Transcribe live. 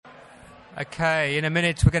Okay, in a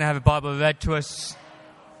minute we're going to have a Bible read to us.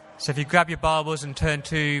 So if you grab your Bibles and turn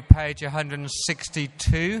to page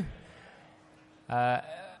 162.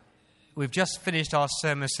 We've just finished our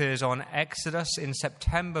sermon series on Exodus. In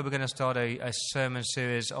September we're going to start a sermon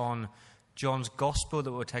series on John's Gospel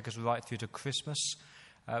that will take us right through to Christmas.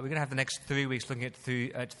 We're going to have the next 3 weeks looking at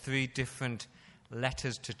three different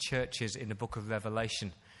letters to churches in the book of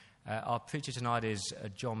Revelation. Our preacher tonight is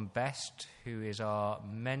John Best, who is our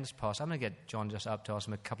men's pastor. I'm going to get John just up to ask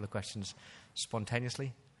him a couple of questions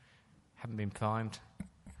spontaneously. Haven't been primed.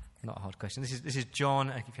 Not a hard question. This is John,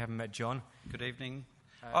 if you haven't met John. Good evening.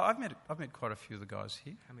 I've met quite a few of the guys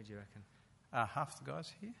here. How many do you reckon? Half the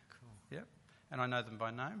guys here. Cool. Yep. And I know them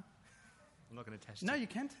by name. I'm not going to test No, you. you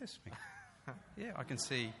can test me. Yeah, I can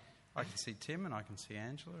see Tim, and I can see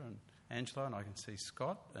Angela, and I can see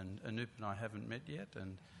Scott, and Anoop and I haven't met yet,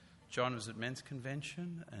 and John was at men's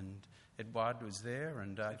convention, and Edward was there,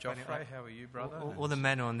 and Joffrey, how are you, brother? All the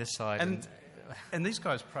men are on this side. And these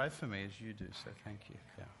guys pray for me as you do, so thank you.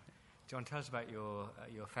 Yeah. John, tell us about your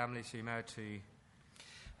family. So you're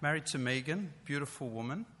married to Megan, beautiful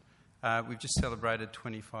woman. We've just celebrated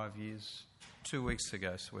 25 years 2 weeks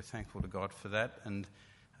ago, so we're thankful to God for that. And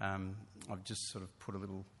I've just sort of put a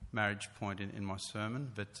little marriage point in my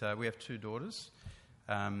sermon, but we have two daughters.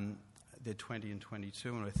 They're 20 and 22,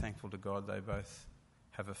 and we're thankful to God they both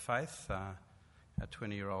have a faith. Our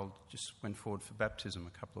 20-year-old just went forward for baptism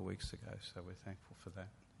a couple of weeks ago, so we're thankful for that.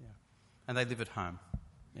 Yeah, and they live at home.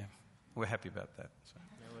 Yeah, we're happy about that. So.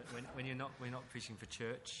 When we're not preaching for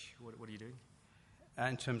church, what are you doing?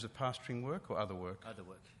 In terms of pastoring work or other work? Other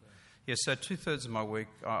work. Yeah, so 2/3 of my week,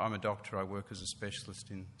 I'm a doctor. I work as a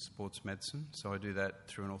specialist in sports medicine, so I do that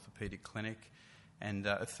through an orthopaedic clinic. And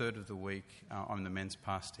a third of the week, I'm the men's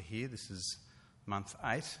pastor here. This is month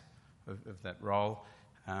 8 of that role.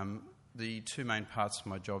 The two main parts of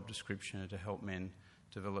my job description are to help men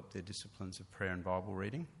develop their disciplines of prayer and Bible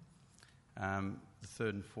reading. The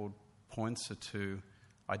third and fourth points are to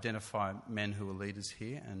identify men who are leaders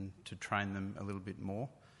here and to train them a little bit more.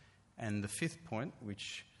 And the fifth point,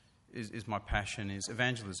 which is my passion, is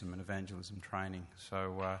evangelism and evangelism training.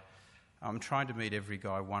 So I'm trying to meet every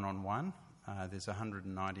guy one-on-one. There's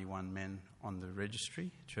 191 men on the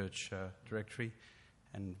registry, church directory,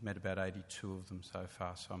 and met about 82 of them so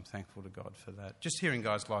far, so I'm thankful to God for that. Just hearing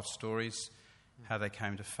guys' life stories, how they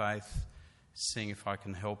came to faith, seeing if I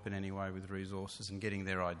can help in any way with resources and getting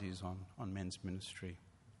their ideas on men's ministry.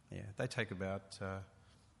 Yeah, they take about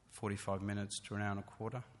 45 minutes to an hour and a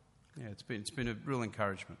quarter. Yeah, it's been a real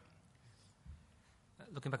encouragement.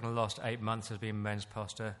 Looking back on the last 8 months as being men's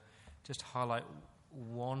pastor, just highlight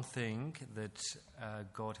one thing that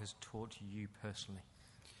God has taught you personally.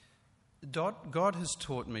 God has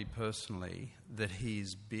taught me personally that He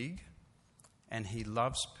is big and He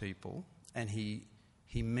loves people and He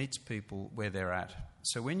meets people where they're at.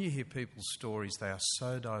 So when you hear people's stories, they are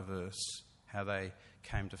so diverse, how they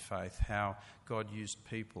came to faith, how God used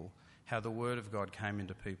people, how the Word of God came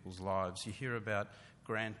into people's lives. You hear about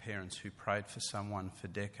grandparents who prayed for someone for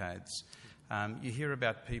decades. You hear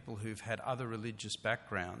about people who've had other religious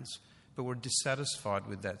backgrounds but were dissatisfied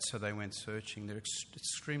with that, so they went searching. They're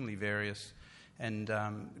extremely various, and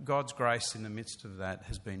God's grace in the midst of that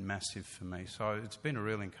has been massive for me. So it's been a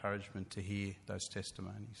real encouragement to hear those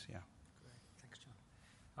testimonies. Yeah. Great. Thanks, John.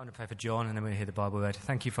 I'm going to pray for John, and then we're going to hear the Bible read.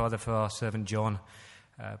 Thank you, Father, for our servant John.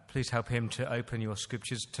 Please help him to open your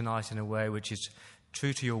scriptures tonight in a way which is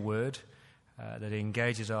true to your word, that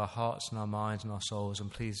engages our hearts and our minds and our souls,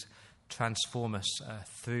 and please transform us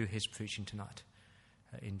through his preaching tonight.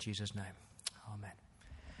 In Jesus' name, amen.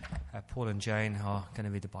 Paul and Jane are going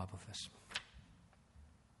to read the Bible for us.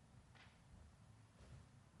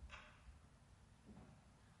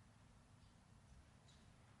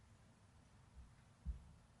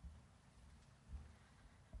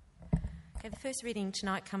 Okay, the first reading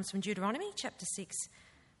tonight comes from Deuteronomy chapter 6,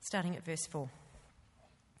 starting at verse 4.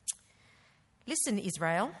 Listen,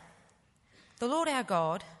 Israel, the Lord our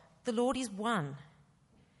God, the Lord is one.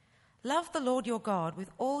 Love the Lord your God with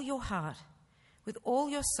all your heart, with all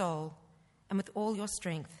your soul, and with all your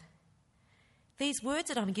strength. These words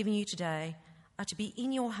that I'm giving you today are to be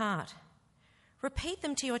in your heart. Repeat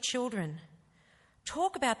them to your children.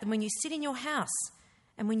 Talk about them when you sit in your house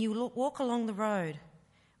and when you walk along the road,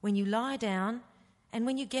 when you lie down and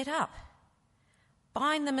when you get up.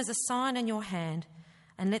 Bind them as a sign on your hand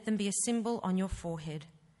and let them be a symbol on your forehead.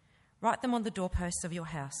 Write them on the doorposts of your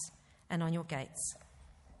house and on your gates.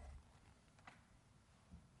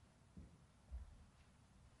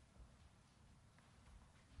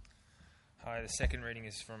 Hi, the second reading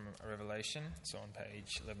is from Revelation. It's on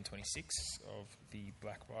page 1126 of the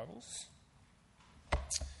Black Bibles.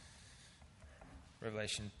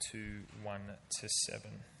 Revelation 2, 1-7.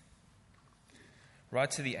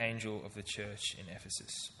 Write to the angel of the church in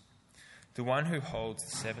Ephesus, the one who holds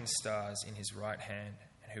the 7 stars in his right hand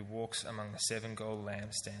and who walks among the 7 gold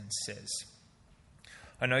lampstands says,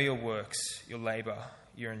 I know your works, your labour,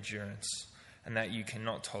 your endurance, and that you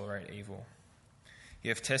cannot tolerate evil. You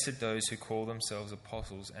have tested those who call themselves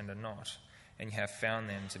apostles and are not, and you have found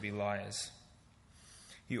them to be liars.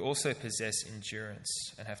 You also possess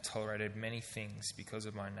endurance and have tolerated many things because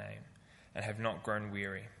of my name, and have not grown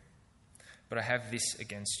weary. But I have this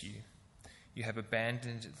against you. You have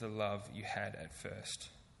abandoned the love you had at first.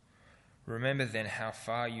 Remember then how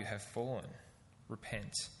far you have fallen.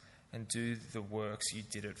 Repent and do the works you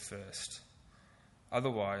did at first.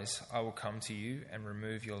 Otherwise, I will come to you and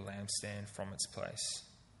remove your lampstand from its place,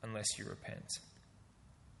 unless you repent.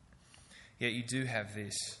 Yet you do have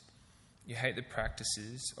this. You hate the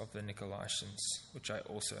practices of the Nicolaitans, which I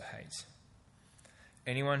also hate.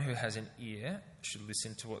 Anyone who has an ear should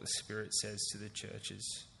listen to what the Spirit says to the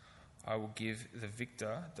churches. I will give the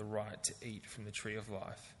victor the right to eat from the tree of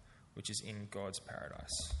life, which is in God's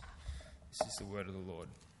paradise. This is the word of the Lord.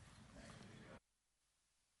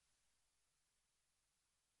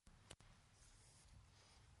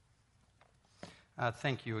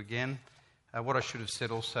 Thank you again. What I should have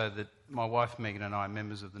said also, that my wife Megan and I are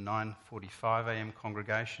members of the 9:45 a.m.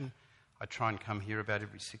 congregation. I try and come here about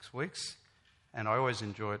every 6 weeks, and I always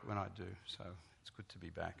enjoy it when I do, so it's good to be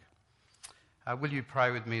back. Will you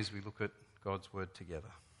pray with me as we look at God's word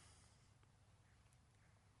together?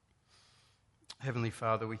 Heavenly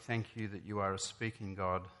Father, we thank you that you are a speaking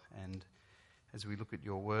God, and as we look at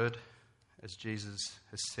your word, as Jesus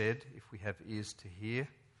has said, if we have ears to hear,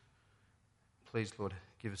 please, Lord,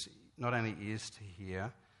 give us not only ears to hear,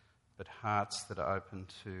 but hearts that are open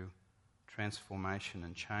to transformation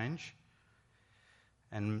and change.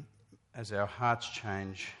 And as our hearts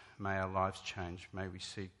change, may our lives change. May we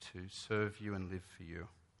seek to serve you and live for you.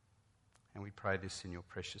 And we pray this in your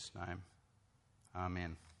precious name.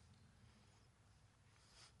 Amen.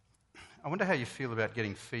 I wonder how you feel about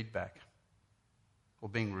getting feedback or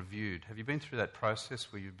being reviewed. Have you been through that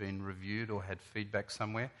process where you've been reviewed or had feedback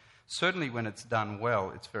somewhere? Certainly when it's done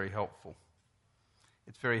well, it's very helpful.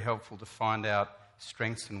 It's very helpful to find out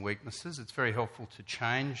strengths and weaknesses. It's very helpful to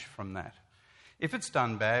change from that. If it's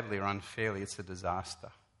done badly or unfairly, it's a disaster.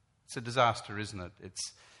 It's a disaster, isn't it?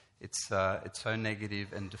 It's so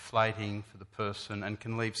negative and deflating for the person and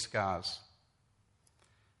can leave scars.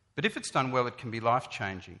 But if it's done well, it can be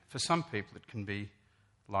life-changing. For some people, it can be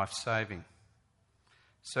life-saving.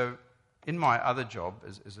 So in my other job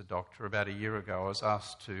as a doctor, about a year ago, I was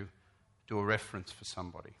asked to do a reference for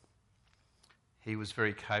somebody. He was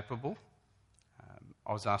very capable.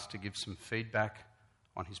 I was asked to give some feedback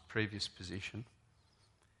on his previous position.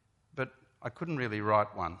 But I couldn't really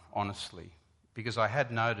write one, honestly, because I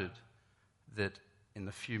had noted that in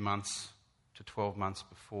the few months to 12 months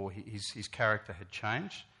before, his character had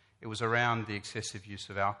changed. It was around the excessive use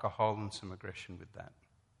of alcohol and some aggression with that.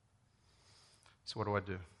 So what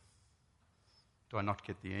do? Do I not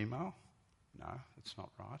get the email? No, that's not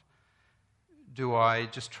right. Do I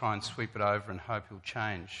just try and sweep it over and hope he'll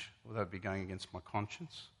change? Will that be going against my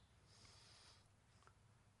conscience?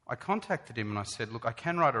 I contacted him and I said, look, I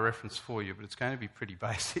can write a reference for you, but it's going to be pretty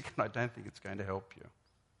basic and I don't think it's going to help you.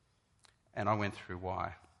 And I went through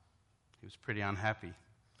why. He was pretty unhappy.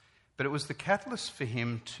 But it was the catalyst for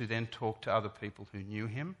him to then talk to other people who knew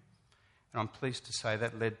him. And I'm pleased to say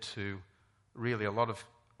that led to really a lot of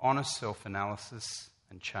honest self-analysis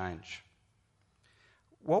and change.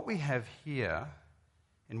 What we have here,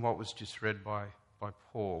 in what was just read by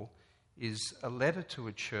Paul, is a letter to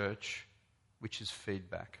a church which is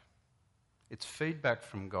feedback. It's feedback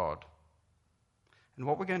from God. And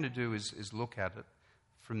what we're going to do is look at it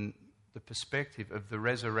from the perspective of the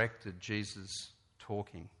resurrected Jesus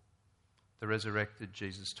talking. The resurrected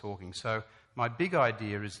Jesus talking. So my big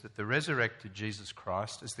idea is that the resurrected Jesus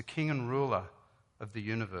Christ, as the King and ruler of the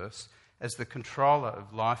universe, as the controller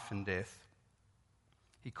of life and death,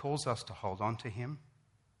 he calls us to hold on to him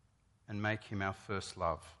and make him our first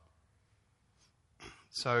love.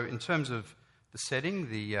 So in terms of the setting,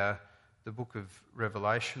 the book of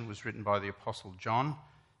Revelation was written by the Apostle John.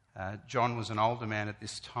 John was an older man at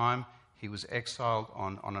this time. He was exiled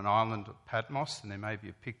on an island of Patmos, and there may be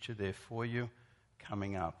a picture there for you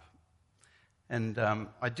coming up. And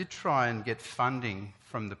I did try and get funding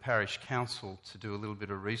from the parish council to do a little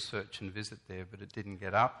bit of research and visit there, but it didn't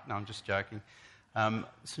get up. No, I'm just joking.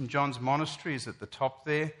 St. John's Monastery is at the top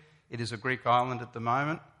there. It is a Greek island at the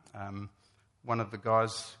moment. One of the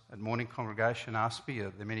guys at morning congregation asked me,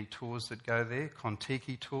 are there many tours that go there?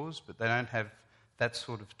 Kontiki tours, but they don't have that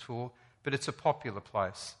sort of tour. But it's a popular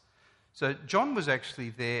place. So John was actually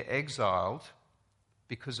there exiled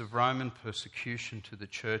because of Roman persecution to the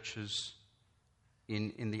churches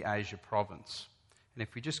in the Asia province. And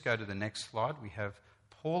if we just go to the next slide, we have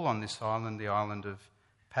Paul on this island, the island of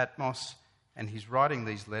Patmos, and he's writing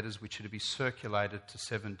these letters which are to be circulated to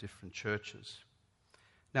 7 different churches.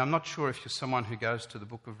 Now, I'm not sure if you're someone who goes to the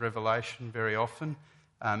book of Revelation very often.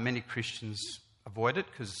 Many Christians avoid it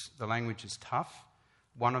because the language is tough.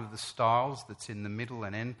 One of the styles that's in the middle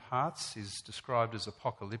and end parts is described as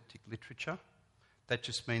apocalyptic literature. That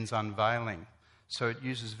just means unveiling. So it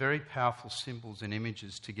uses very powerful symbols and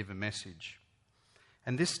images to give a message.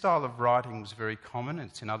 And this style of writing was very common.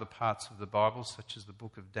 It's in other parts of the Bible, such as the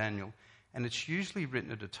book of Daniel. And it's usually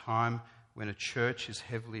written at a time when a church is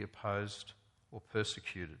heavily opposed or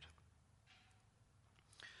persecuted.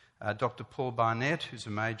 Dr. Paul Barnett, who's a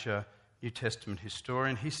major New Testament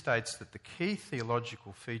historian, he states that the key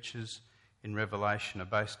theological features in Revelation are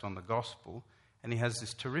based on the gospel. And he has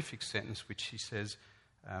this terrific sentence which he says,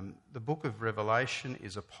 the book of Revelation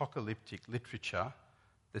is apocalyptic literature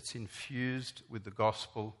that's infused with the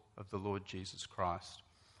gospel of the Lord Jesus Christ.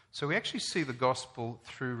 So we actually see the gospel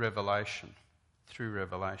through Revelation.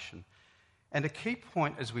 And a key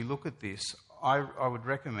point as we look at this, I would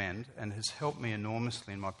recommend, and has helped me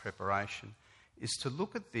enormously in my preparation, is to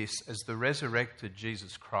look at this as the resurrected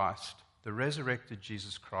Jesus Christ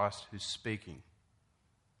who's speaking.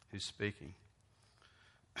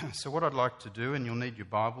 So what I'd like to do, and you'll need your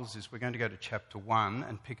Bibles, is we're going to go to chapter 1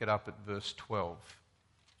 and pick it up at verse 12.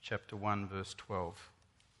 Chapter 1, verse 12.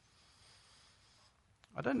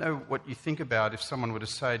 I don't know what you think about if someone were to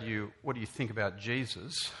say to you, what do you think about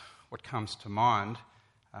Jesus? What comes to mind?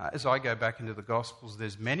 As I go back into the Gospels,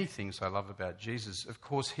 there's many things I love about Jesus. Of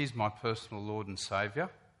course, he's my personal Lord and Saviour.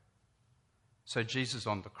 So Jesus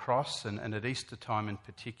on the cross, and at Easter time in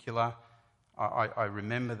particular, I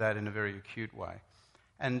remember that in a very acute way.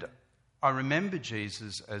 And I remember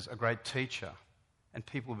Jesus as a great teacher and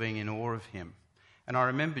people being in awe of him. And I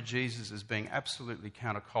remember Jesus as being absolutely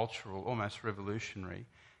countercultural, almost revolutionary,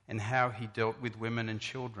 in how he dealt with women and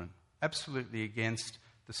children, absolutely against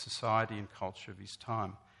the society and culture of his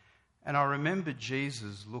time. And I remember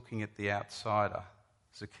Jesus looking at the outsider.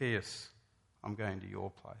 Zacchaeus, I'm going to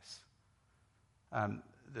your place.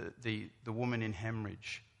 The woman in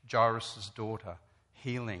hemorrhage, Jairus' daughter,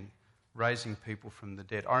 healing, raising people from the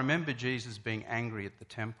dead. I remember Jesus being angry at the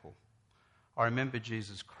temple. I remember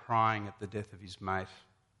Jesus crying at the death of his mate.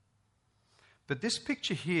 But this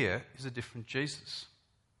picture here is a different Jesus.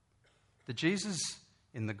 The Jesus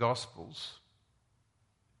in the Gospels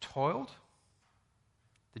toiled.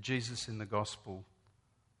 The Jesus in the Gospel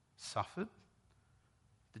suffered.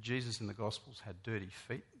 The Jesus in the Gospels had dirty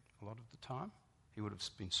feet a lot of the time. He would have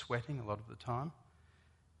been sweating a lot of the time.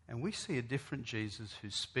 And we see a different Jesus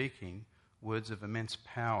who's speaking words of immense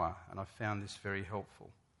power, and I found this very helpful.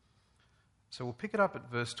 So we'll pick it up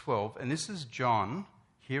at verse 12, and this is John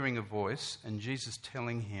hearing a voice, and Jesus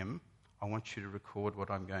telling him, I want you to record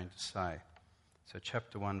what I'm going to say. So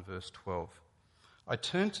chapter 1, verse 12. I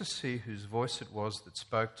turned to see whose voice it was that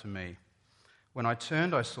spoke to me. When I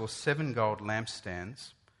turned, I saw 7 gold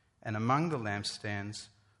lampstands, and among the lampstands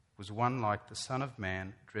was one like the Son of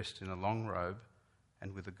Man, dressed in a long robe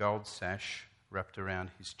and with a gold sash wrapped around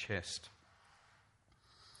his chest.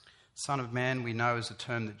 Son of Man, we know, is a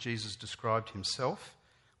term that Jesus described himself.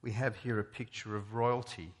 We have here a picture of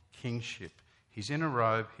royalty, kingship. He's in a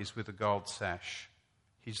robe, he's with a gold sash.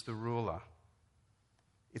 He's the ruler.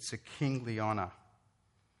 It's a kingly honour.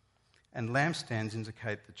 And lampstands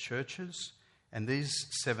indicate the churches, and these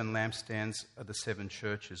 7 lampstands are the 7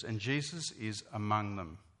 churches. And Jesus is among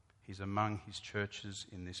them. He's among his churches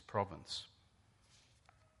in this province.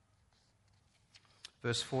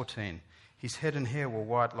 Verse 14. His head and hair were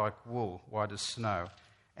white like wool, white as snow,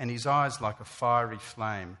 and his eyes like a fiery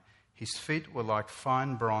flame. His feet were like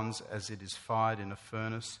fine bronze as it is fired in a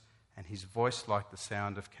furnace, and his voice like the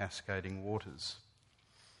sound of cascading waters.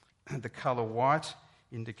 The colour white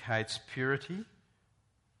indicates purity.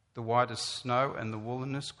 The white as snow and the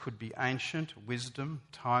woolliness could be ancient, wisdom,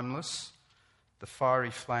 timeless. The fiery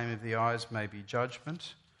flame of the eyes may be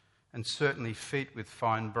judgment. And certainly feet with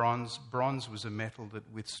fine bronze. Bronze was a metal that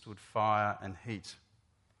withstood fire and heat.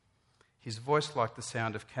 His voice like the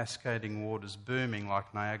sound of cascading waters, booming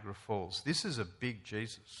like Niagara Falls. This is a big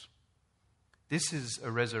Jesus. This is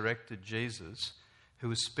a resurrected Jesus who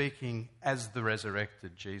is speaking as the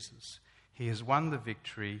resurrected Jesus. He has won the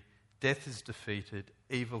victory. Death is defeated.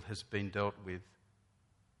 Evil has been dealt with.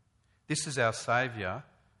 This is our Saviour.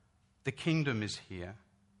 The kingdom is here.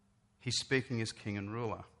 He's speaking as king and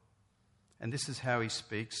ruler. And this is how he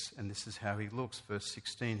speaks, and this is how he looks. Verse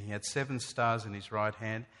 16, he had 7 stars in his right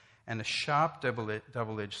hand, and a sharp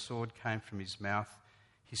double-edged sword came from his mouth.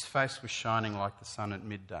 His face was shining like the sun at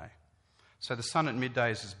midday. So the sun at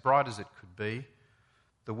midday is as bright as it could be.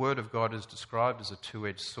 The word of God is described as a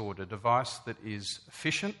 2-edged sword, a device that is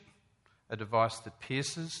efficient, a device that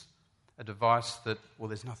pierces, a device that, well,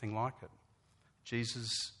 there's nothing like it.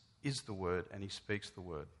 Jesus is the word, and he speaks the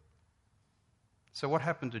word. So what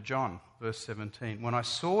happened to John? Verse 17. When I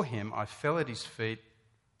saw him, I fell at his feet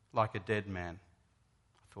like a dead man.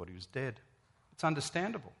 I thought he was dead. It's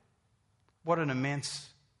understandable. What an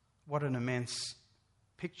immense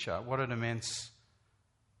picture, what an immense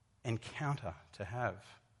encounter to have.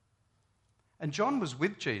 And John was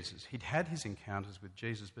with Jesus. He'd had his encounters with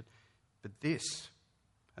Jesus, but this,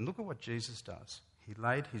 and look at what Jesus does. He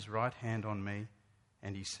laid his right hand on me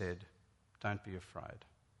and he said, don't be afraid.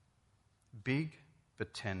 Big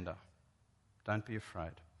but tender. Don't be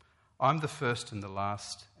afraid. I'm the first and the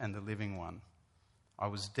last and the living one. I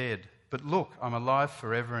was dead, but look, I'm alive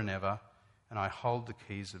forever and ever, and I hold the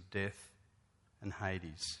keys of death and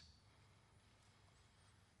Hades.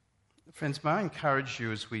 Friends, may I encourage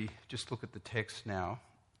you as we just look at the text now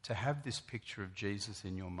to have this picture of Jesus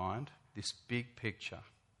in your mind, this big picture.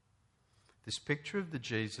 This picture of the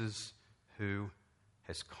Jesus who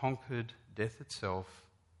has conquered death itself.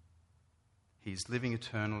 He's living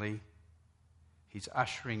eternally. He's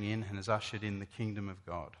ushering in and has ushered in the kingdom of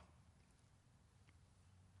God.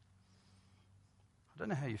 I don't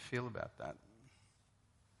know how you feel about that.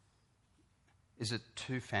 Is it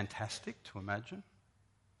too fantastic to imagine?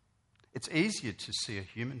 It's easier to see a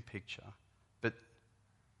human picture, but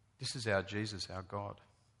this is our Jesus, our God.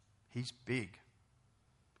 He's big.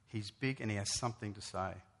 He's big and he has something to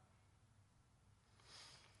say.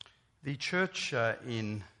 The church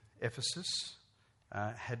in Ephesus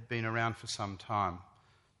had been around for some time.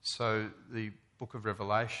 So the book of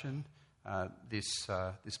Revelation, this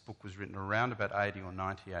book was written around about 80 or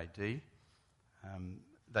 90 AD.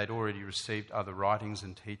 They'd already received other writings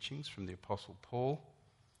and teachings from the Apostle Paul.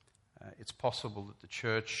 It's possible that the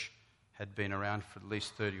church had been around for at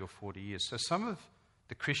least 30 or 40 years. So some of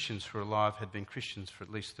the Christians who were alive had been Christians for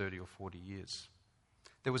at least 30 or 40 years.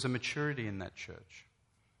 There was a maturity in that church.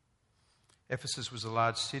 Ephesus was a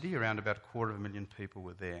large city, around about 250,000 people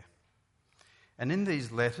were there. And in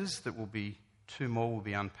these letters, that will be 2 more will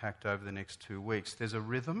be unpacked over the next 2 weeks, there's a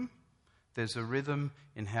rhythm. There's a rhythm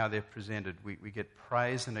in how they're presented. We get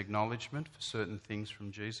praise and acknowledgement for certain things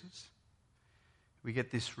from Jesus. We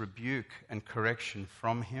get this rebuke and correction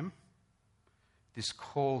from him, this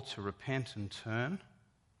call to repent and turn,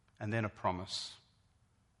 and then a promise.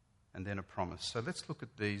 And then a promise. So let's look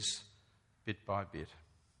at these bit by bit.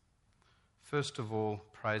 First of all,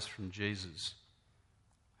 praise from Jesus.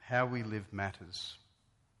 How we live matters.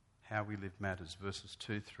 How we live matters. Verses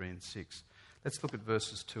 2, 3 and 6. Let's look at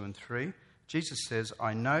verses 2 and 3. Jesus says,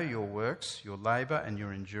 I know your works, your labour and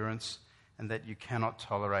your endurance, and that you cannot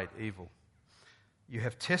tolerate evil. You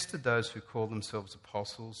have tested those who call themselves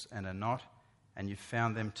apostles and are not, and you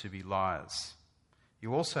found them to be liars.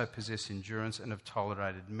 You also possess endurance and have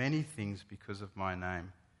tolerated many things because of my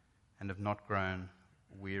name, and have not grown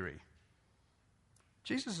weary.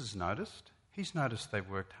 Jesus has noticed. He's noticed they've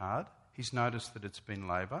worked hard. He's noticed that it's been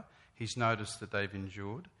labour. He's noticed that they've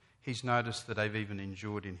endured. He's noticed that they've even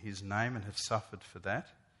endured in his name and have suffered for that.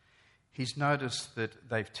 He's noticed that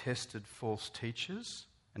they've tested false teachers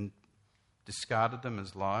and discarded them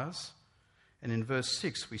as liars. And in verse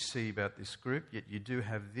 6 we see about this group, yet you do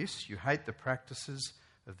have this, you hate the practices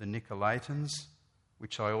of the Nicolaitans,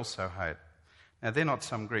 which I also hate. Now they're not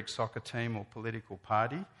some Greek soccer team or political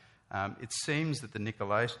party. It seems that the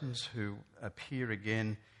Nicolaitans, who appear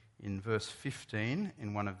again in verse 15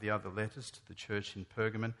 in one of the other letters to the church in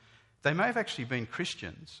Pergamon, they may have actually been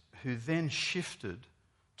Christians who then shifted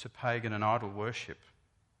to pagan and idol worship.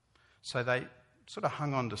 So they sort of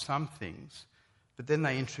hung on to some things, but then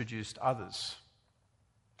they introduced others.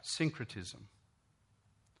 Syncretism.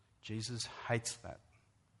 Jesus hates that.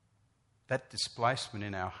 That displacement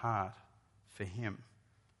in our heart for him.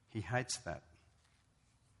 He hates that.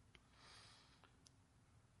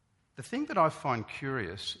 The thing that I find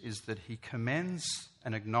curious is that he commends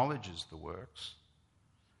and acknowledges the works.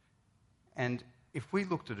 And if we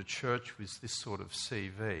looked at a church with this sort of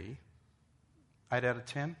CV, 8 out of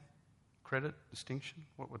 10, credit, distinction,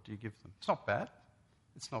 what do you give them? It's not bad.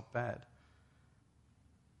 It's not bad.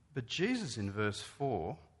 But Jesus in verse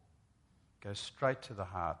 4 goes straight to the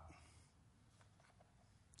heart.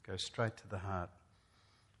 Goes straight to the heart.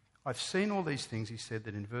 I've seen all these things, he said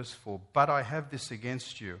that in verse 4, but I have this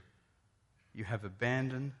against you. You have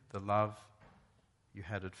abandoned the love you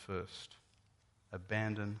had at first.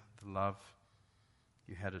 Abandon the love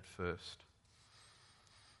you had at first.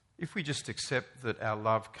 If we just accept that our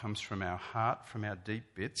love comes from our heart, from our deep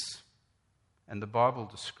bits, and the Bible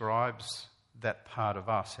describes that part of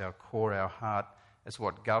us, our core, our heart, as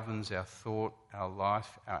what governs our thought, our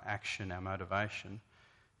life, our action, our motivation,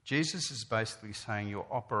 Jesus is basically saying you're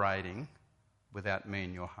operating without me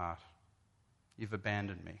in your heart. You've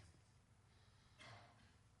abandoned me.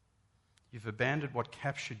 You've abandoned what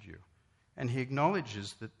captured you. And he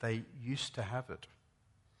acknowledges that they used to have it.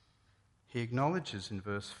 He acknowledges in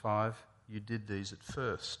verse 5, you did these at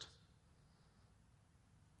first.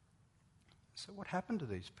 So what happened to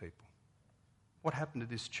these people? What happened to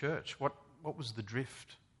this church? What was the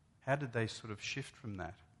drift? How did they sort of shift from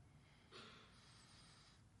that?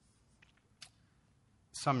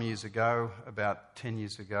 Some years ago, about 10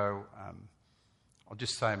 years ago, I'll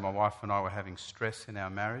just say my wife and I were having stress in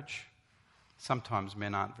our marriage. Sometimes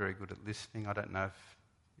men aren't very good at listening. I don't know if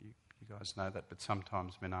you guys know that, but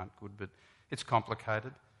sometimes men aren't good, but it's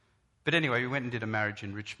complicated. But anyway, we went and did a marriage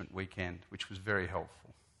enrichment weekend, which was very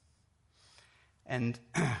helpful. And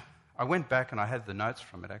I went back and I had the notes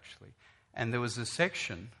from it actually. And there was a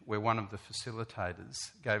section where one of the facilitators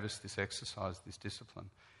gave us this exercise, this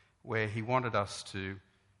discipline, where he wanted us to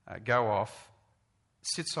go off,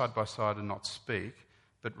 sit side by side and not speak,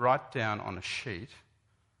 but write down on a sheet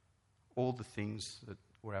all the things that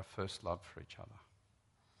were our first love for each other.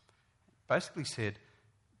 Basically said,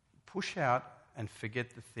 push out and forget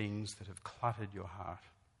the things that have cluttered your heart.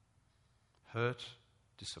 Hurt,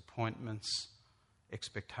 disappointments,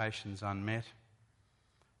 expectations unmet.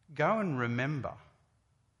 Go and remember.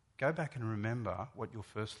 Go back and remember what your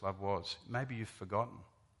first love was. Maybe you've forgotten.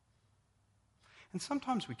 And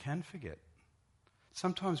sometimes we can forget.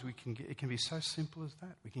 Sometimes it can be so simple as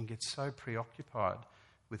that. We can get so preoccupied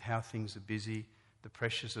with how things are busy, the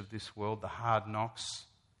pressures of this world, the hard knocks.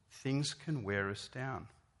 Things can wear us down.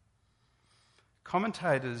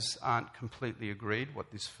 Commentators aren't completely agreed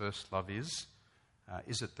what this first love is.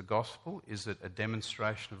 Is it the gospel? Is it a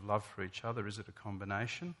demonstration of love for each other? Is it a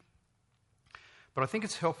combination? But I think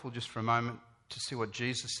it's helpful just for a moment to see what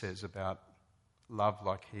Jesus says about love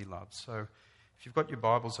like he loves. So if you've got your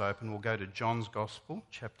Bibles open, we'll go to John's Gospel,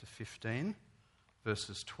 chapter 15,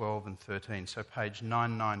 verses 12 and 13. So page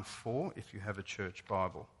 994 if you have a church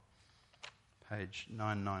Bible. Page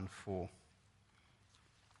 994.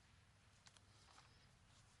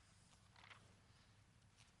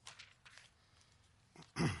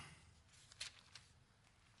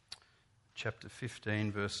 Chapter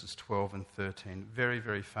 15, verses 12 and 13. Very,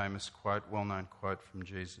 very famous quote, well-known quote from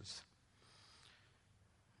Jesus.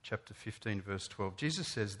 Chapter 15, verse 12. Jesus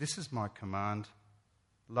says, "This is my command,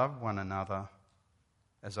 love one another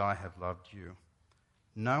as I have loved you.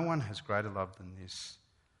 No one has greater love than this,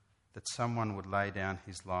 that someone would lay down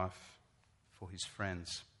his life for his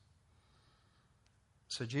friends."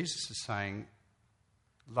 So Jesus is saying,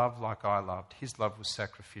 love like I loved. His love was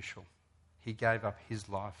sacrificial. He gave up his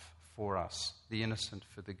life for us, the innocent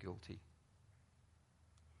for the guilty.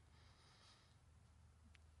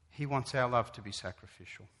 He wants our love to be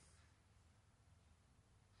sacrificial.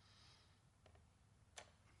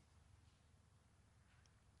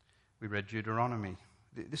 We read Deuteronomy.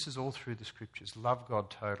 This is all through the scriptures. Love God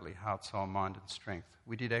totally, heart, soul, mind and strength.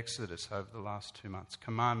 We did Exodus over the last 2 months.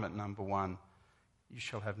 Commandment number 1, you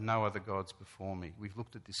shall have no other gods before me. We've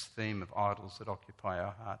looked at this theme of idols that occupy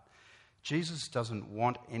our heart. Jesus doesn't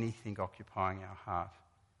want anything occupying our heart.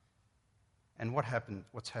 And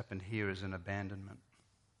what's happened here is an abandonment.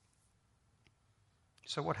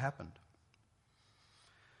 So what happened?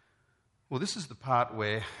 Well, this is the part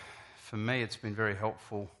where, for me, it's been very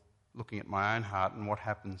helpful looking at my own heart and what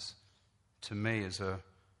happens to me as a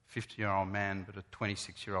 50-year-old man but a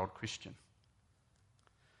 26-year-old Christian.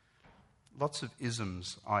 Lots of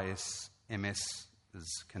isms, ISMS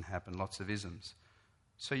can happen, lots of isms.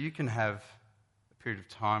 So you can have a period of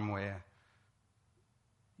time where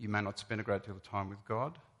you may not spend a great deal of time with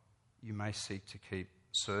God. You may seek to keep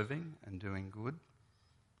serving and doing good.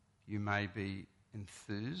 You may be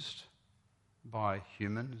enthused by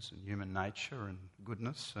humans and human nature and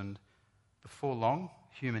goodness, and before long,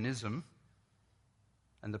 humanism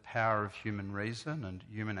and the power of human reason and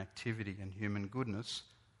human activity and human goodness,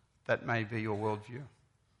 that may be your worldview.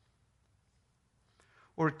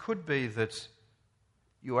 Or it could be that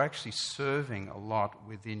you're actually serving a lot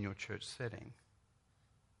within your church setting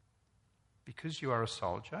because you are a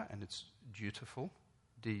soldier and it's dutiful,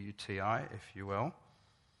 D-U-T-I, F-U-L,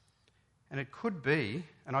 And it could be,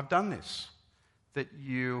 and I've done this, that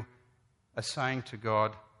you are saying to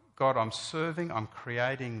God, God, I'm serving, I'm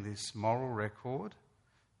creating this moral record,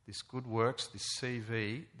 this good works, this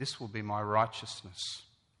CV, this will be my righteousness.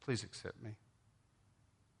 Please accept me.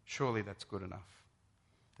 Surely that's good enough.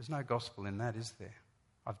 There's no gospel in that, is there?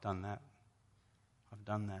 I've done that. I've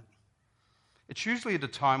done that. It's usually at a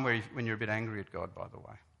time when you're a bit angry at God, by the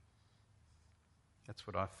way. That's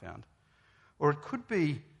what I've found. Or it could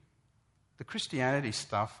be the Christianity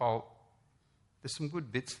stuff. There's some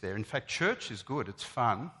good bits there. In fact, church is good. It's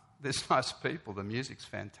fun. There's nice people. The music's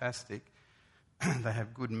fantastic. They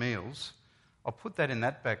have good meals. I'll put that in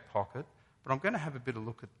that back pocket, but I'm going to have a bit of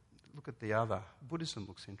look at the other. Buddhism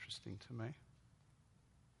looks interesting to me.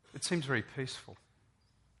 It seems very peaceful.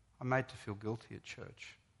 I'm made to feel guilty at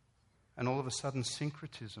church. And all of a sudden,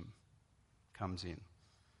 syncretism comes in.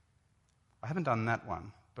 I haven't done that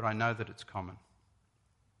one, but I know that it's common.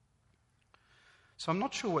 So I'm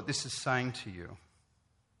not sure what this is saying to you,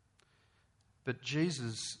 but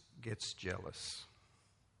Jesus gets jealous.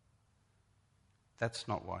 That's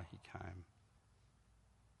not why he came.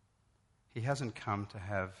 He hasn't come to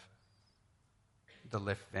have the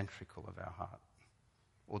left ventricle of our heart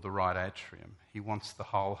or the right atrium. He wants the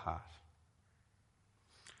whole heart.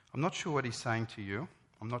 I'm not sure what he's saying to you.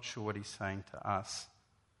 I'm not sure what he's saying to us.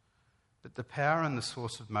 But the power and the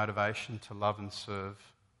source of motivation to love and serve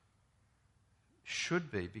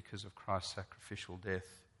should be because of Christ's sacrificial death.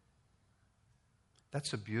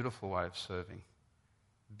 That's a beautiful way of serving.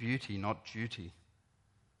 Beauty, not duty,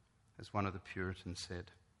 as one of the Puritans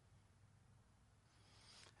said.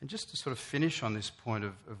 And just to sort of finish on this point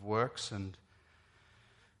of works, and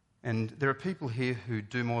there are people here who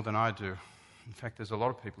do more than I do. In fact, there's a lot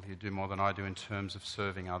of people here who do more than I do in terms of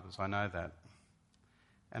serving others. I know that.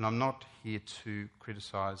 And I'm not here to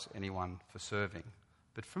criticise anyone for serving.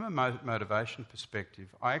 But from a motivation perspective,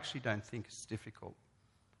 I actually don't think it's difficult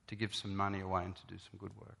to give some money away and to do some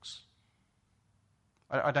good works.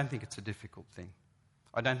 I don't think it's a difficult thing.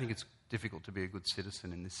 I don't think it's difficult to be a good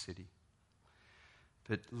citizen in this city.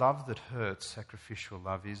 But love that hurts, sacrificial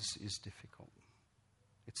love, is difficult.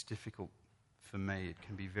 It's difficult for me. It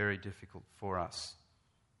can be very difficult for us.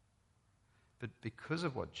 But because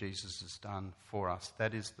of what Jesus has done for us,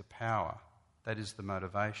 that is the power, that is the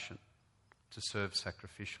motivation to serve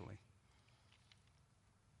sacrificially.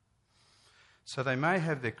 So they may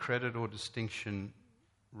have their credit or distinction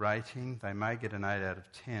rating, they may get an 8 out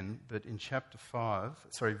of 10, but in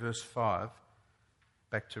verse 5,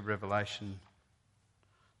 back to Revelation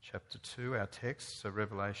chapter 2, our text, so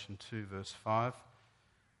Revelation 2, verse 5,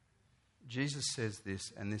 Jesus says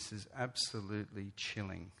this, and this is absolutely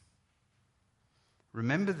chilling.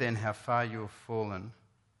 Remember then how far you have fallen.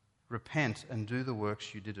 Repent and do the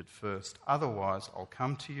works you did at first. Otherwise, I'll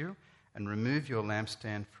come to you and remove your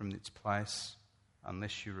lampstand from its place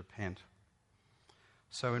unless you repent.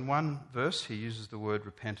 So in one verse, he uses the word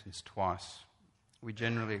repentance twice. We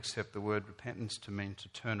generally accept the word repentance to mean to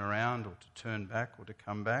turn around or to turn back or to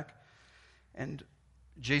come back. And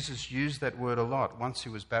Jesus used that word a lot. Once he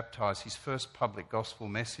was baptized, his first public gospel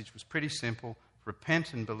message was pretty simple.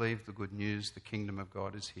 Repent and believe the good news, the kingdom of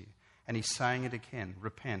God is here. And he's saying it again,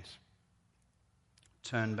 repent,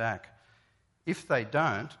 turn back. If they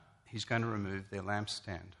don't, he's going to remove their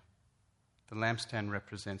lampstand. The lampstand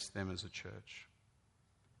represents them as a church.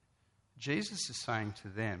 Jesus is saying to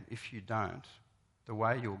them, if you don't, the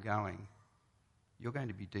way you're going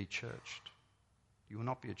to be de-churched. You will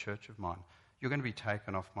not be a church of mine. You're going to be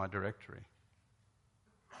taken off my directory.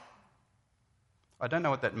 I don't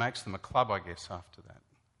know what that makes them, a club, I guess, after that.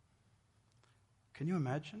 Can you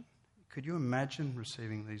imagine? Could you imagine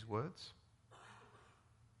receiving these words?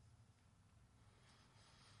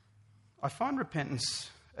 I find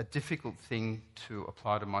repentance a difficult thing to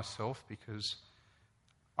apply to myself because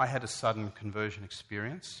I had a sudden conversion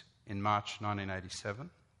experience in March 1987,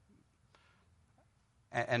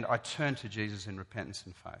 and I turned to Jesus in repentance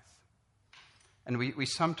and faith. And we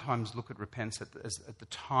sometimes look at repentance at the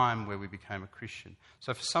time where we became a Christian.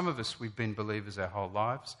 So for some of us, we've been believers our whole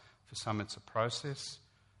lives. For some, it's a process.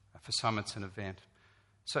 For some, it's an event.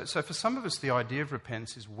 So for some of us, the idea of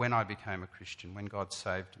repentance is when I became a Christian, when God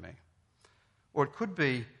saved me. Or it could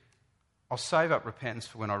be, I'll save up repentance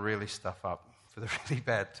for when I really stuff up, for the really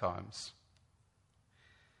bad times.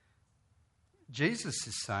 Jesus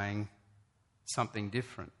is saying something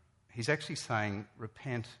different. He's actually saying,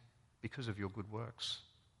 repent because of your good works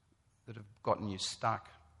that have gotten you stuck.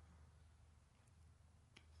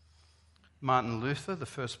 Martin Luther, the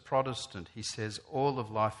first Protestant, he says, all of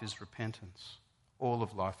life is repentance. All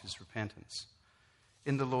of life is repentance.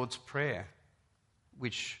 In the Lord's Prayer,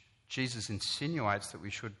 which Jesus insinuates that we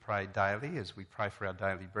should pray daily as we pray for our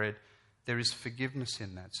daily bread. There is forgiveness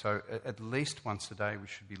in that. So at least once a day we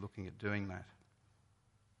should be looking at doing that.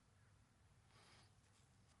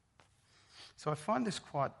 So I find this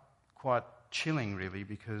quite chilling, really,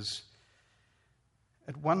 because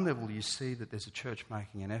at one level you see that there's a church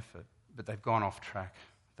making an effort, but they've gone off track,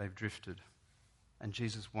 they've drifted, and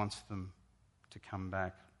Jesus wants them to come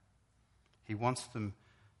back. He wants them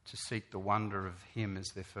to seek the wonder of Him as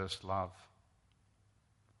their first love.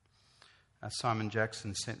 Simon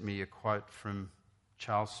Jackson sent me a quote from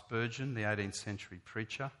Charles Spurgeon, the 18th century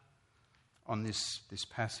preacher, on this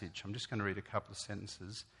passage. I'm just going to read a couple of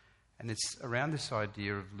sentences, and it's around this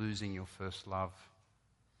idea of losing your first love.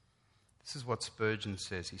 This is what Spurgeon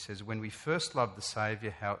says. He says, "When we first loved the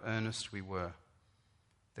Saviour, how earnest we were.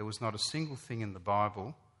 There was not a single thing in the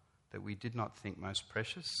Bible that we did not think most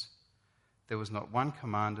precious. There was not one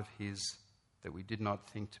command of His that we did not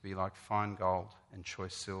think to be like fine gold and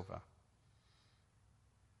choice silver.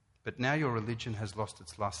 But now your religion has lost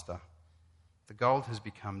its lustre. The gold has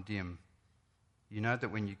become dim. You know that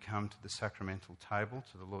when you come to the sacramental table,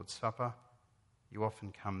 to the Lord's Supper, you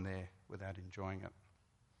often come there without enjoying it."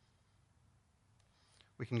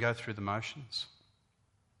 We can go through the motions.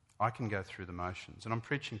 I can go through the motions. And I'm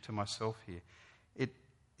preaching to myself here.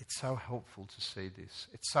 It's so helpful to see this.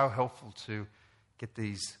 It's so helpful to get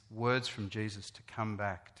these words from Jesus to come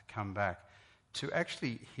back, to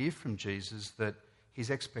actually hear from Jesus that His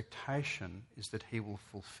expectation is that He will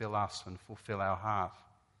fulfill us and fulfill our heart.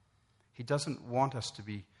 He doesn't want us to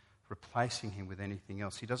be replacing Him with anything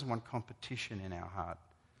else. He doesn't want competition in our heart.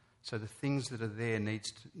 So the things that are there need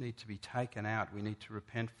to be taken out. We need to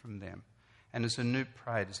repent from them. And as Anoop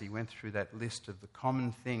prayed, as he went through that list of the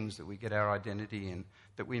common things that we get our identity in,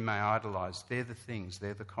 that we may idolise, they're the things,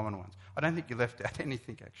 they're the common ones. I don't think you left out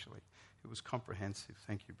anything, actually. It was comprehensive.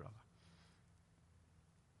 Thank you, brother.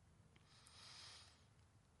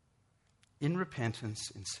 In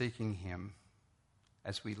repentance, in seeking Him,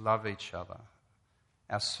 as we love each other,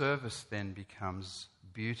 our service then becomes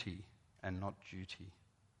beauty and not duty.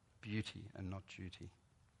 Beauty and not duty.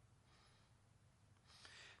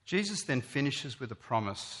 Jesus then finishes with a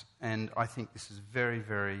promise, and I think this is very,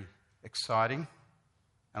 very exciting,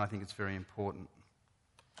 and I think it's very important.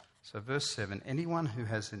 So verse 7, "Anyone who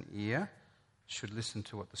has an ear should listen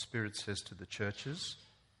to what the Spirit says to the churches.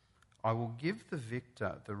 I will give the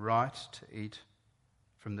victor the right to eat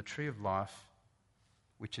from the tree of life,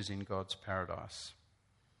 which is in God's paradise."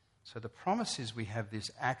 So the promise is we have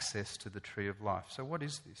this access to the tree of life. So what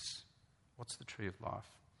is this? What's the tree of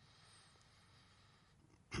life?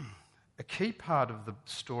 A key part of the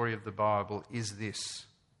story of the Bible is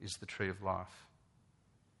the tree of life.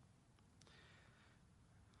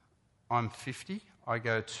 I'm 50. I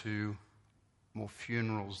go to more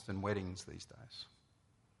funerals than weddings these days.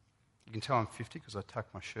 You can tell I'm 50 because I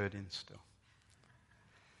tuck my shirt in still.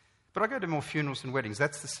 But I go to more funerals than weddings.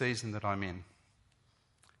 That's the season that I'm in.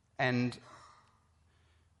 And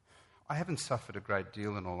I haven't suffered a great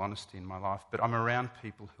deal, in all honesty, in my life, but I'm around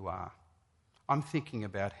people who are. I'm thinking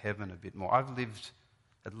about heaven a bit more. I've lived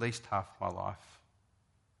at least half my life.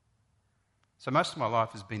 So most of my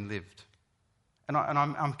life has been lived. And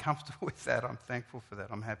I'm comfortable with that. I'm thankful for that.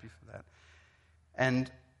 I'm happy for that. And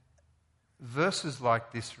verses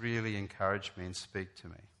like this really encourage me and speak to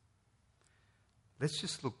me. Let's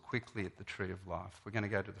just look quickly at the tree of life. We're going to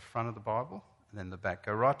go to the front of the Bible and then the back.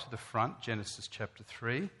 Go right to the front, Genesis chapter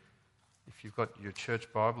 3. If you've got your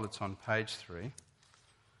church Bible, it's on page 3.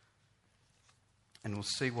 And we'll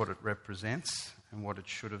see what it represents and what it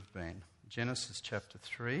should have been. Genesis chapter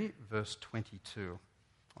 3, verse 22,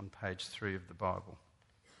 on page 3 of the Bible.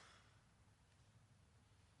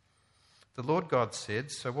 The Lord God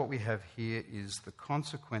said, so what we have here is the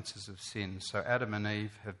consequences of sin. So Adam and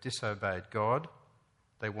Eve have disobeyed God.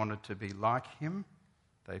 They wanted to be like Him.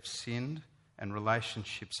 They've sinned, and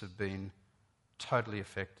relationships have been totally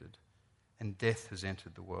affected, and death has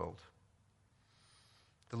entered the world.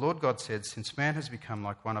 The Lord God said, since man has become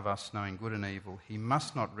like one of us, knowing good and evil, he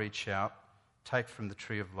must not reach out, take from the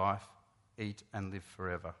tree of life, eat and live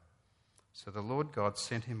forever. So the Lord God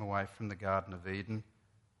sent him away from the Garden of Eden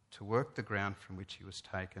to work the ground from which he was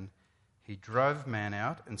taken. He drove man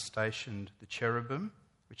out and stationed the cherubim,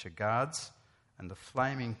 which are guards, and the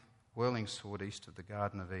flaming, whirling sword east of the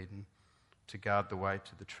Garden of Eden to guard the way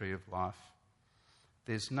to the tree of life.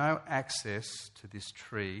 There's no access to this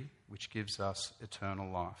tree which gives us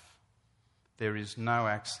eternal life. There is no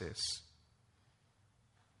access.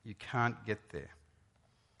 You can't get there.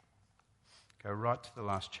 Go right to the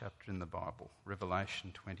last chapter in the Bible,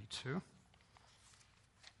 Revelation 22.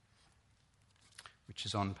 which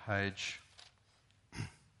is on page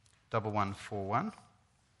 1141.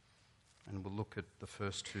 And we'll look at the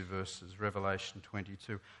first two verses, Revelation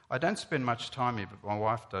 22. I don't spend much time here, but my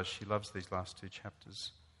wife does. She loves these last two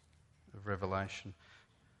chapters of Revelation.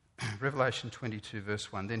 Revelation 22, verse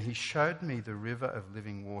 1. Then he showed me the river of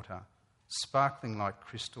living water, sparkling like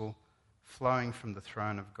crystal, flowing from the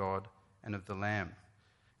throne of God and of the Lamb,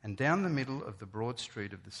 and down the middle of the broad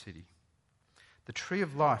street of the city. The tree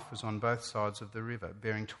of life was on both sides of the river,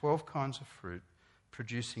 bearing 12 kinds of fruit,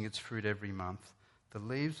 producing its fruit every month. The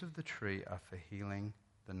leaves of the tree are for healing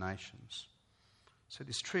the nations. So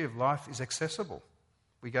this tree of life is accessible.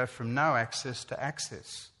 We go from no access to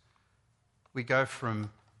access. We go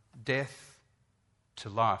from death to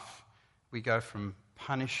life. We go from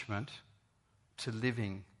punishment to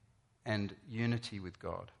living and unity with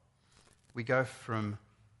God. We go from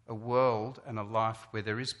a world and a life where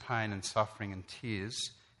there is pain and suffering and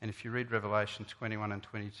tears. And if you read Revelation 21 and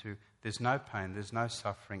 22, there's no pain, there's no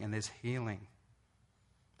suffering, and there's healing.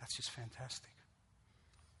 That's just fantastic.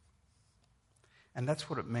 And that's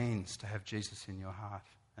what it means to have Jesus in your heart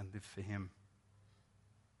and live for him.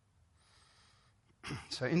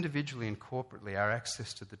 So individually and corporately, our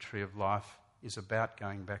access to the tree of life is about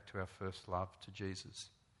going back to our first love, to Jesus.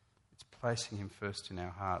 It's placing him first in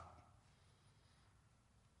our heart.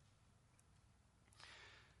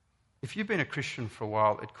 If you've been a Christian for a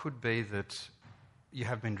while, it could be that you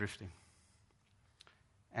have been drifting.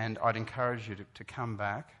 And I'd encourage you to come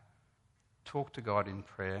back, talk to God in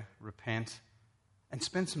prayer, repent, and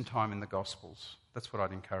spend some time in the Gospels. That's what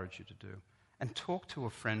I'd encourage you to do. And talk to a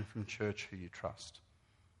friend from church who you trust.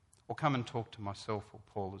 Or come and talk to myself or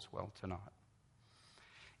Paul as well tonight.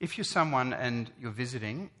 If you're someone and you're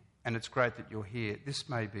visiting, and it's great that you're here, this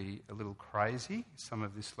may be a little crazy, some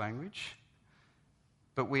of this language,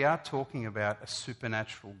 but we are talking about a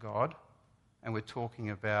supernatural God, and we're talking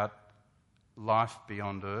about life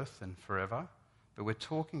beyond earth and forever, but we're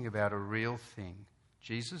talking about a real thing.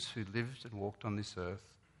 Jesus, who lived and walked on this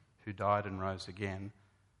earth, who died and rose again,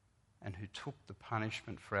 and who took the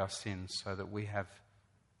punishment for our sins so that we have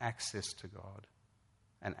access to God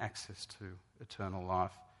and access to eternal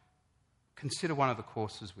life. Consider one of the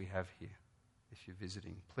courses we have here if you're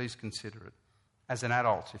visiting. Please consider it. As an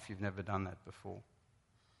adult, if you've never done that before.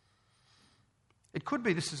 It could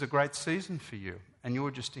be this is a great season for you and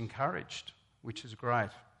you're just encouraged, which is great.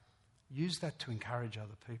 Use that to encourage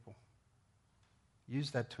other people.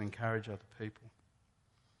 Use that to encourage other people.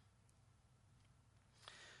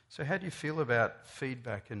 So how do you feel about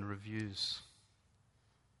feedback and reviews?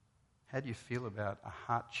 How do you feel about a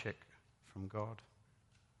heart check from God?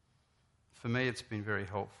 For me, it's been very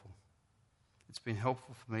helpful. It's been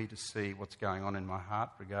helpful for me to see what's going on in my heart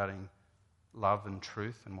regarding love and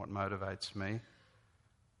truth and what motivates me.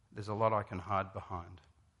 There's a lot I can hide behind.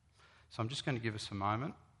 So I'm just going to give us a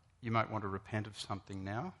moment. You might want to repent of something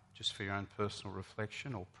now, just for your own personal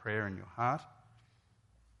reflection or prayer in your heart.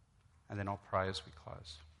 And then I'll pray as we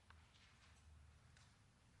close.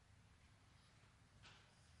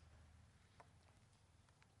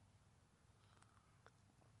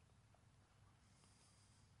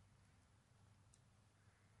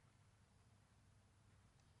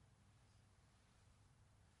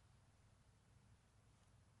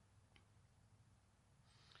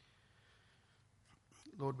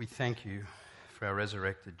 Lord, we thank you for our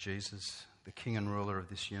resurrected Jesus, the King and ruler of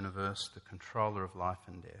this universe, the controller of life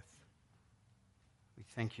and death. We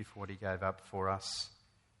thank you for what he gave up for us.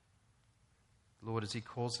 Lord, as he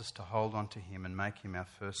calls us to hold on to him and make him our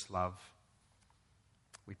first love,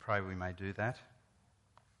 we pray we may do that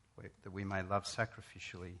we may love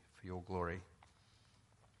sacrificially for your glory.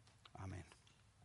 Amen.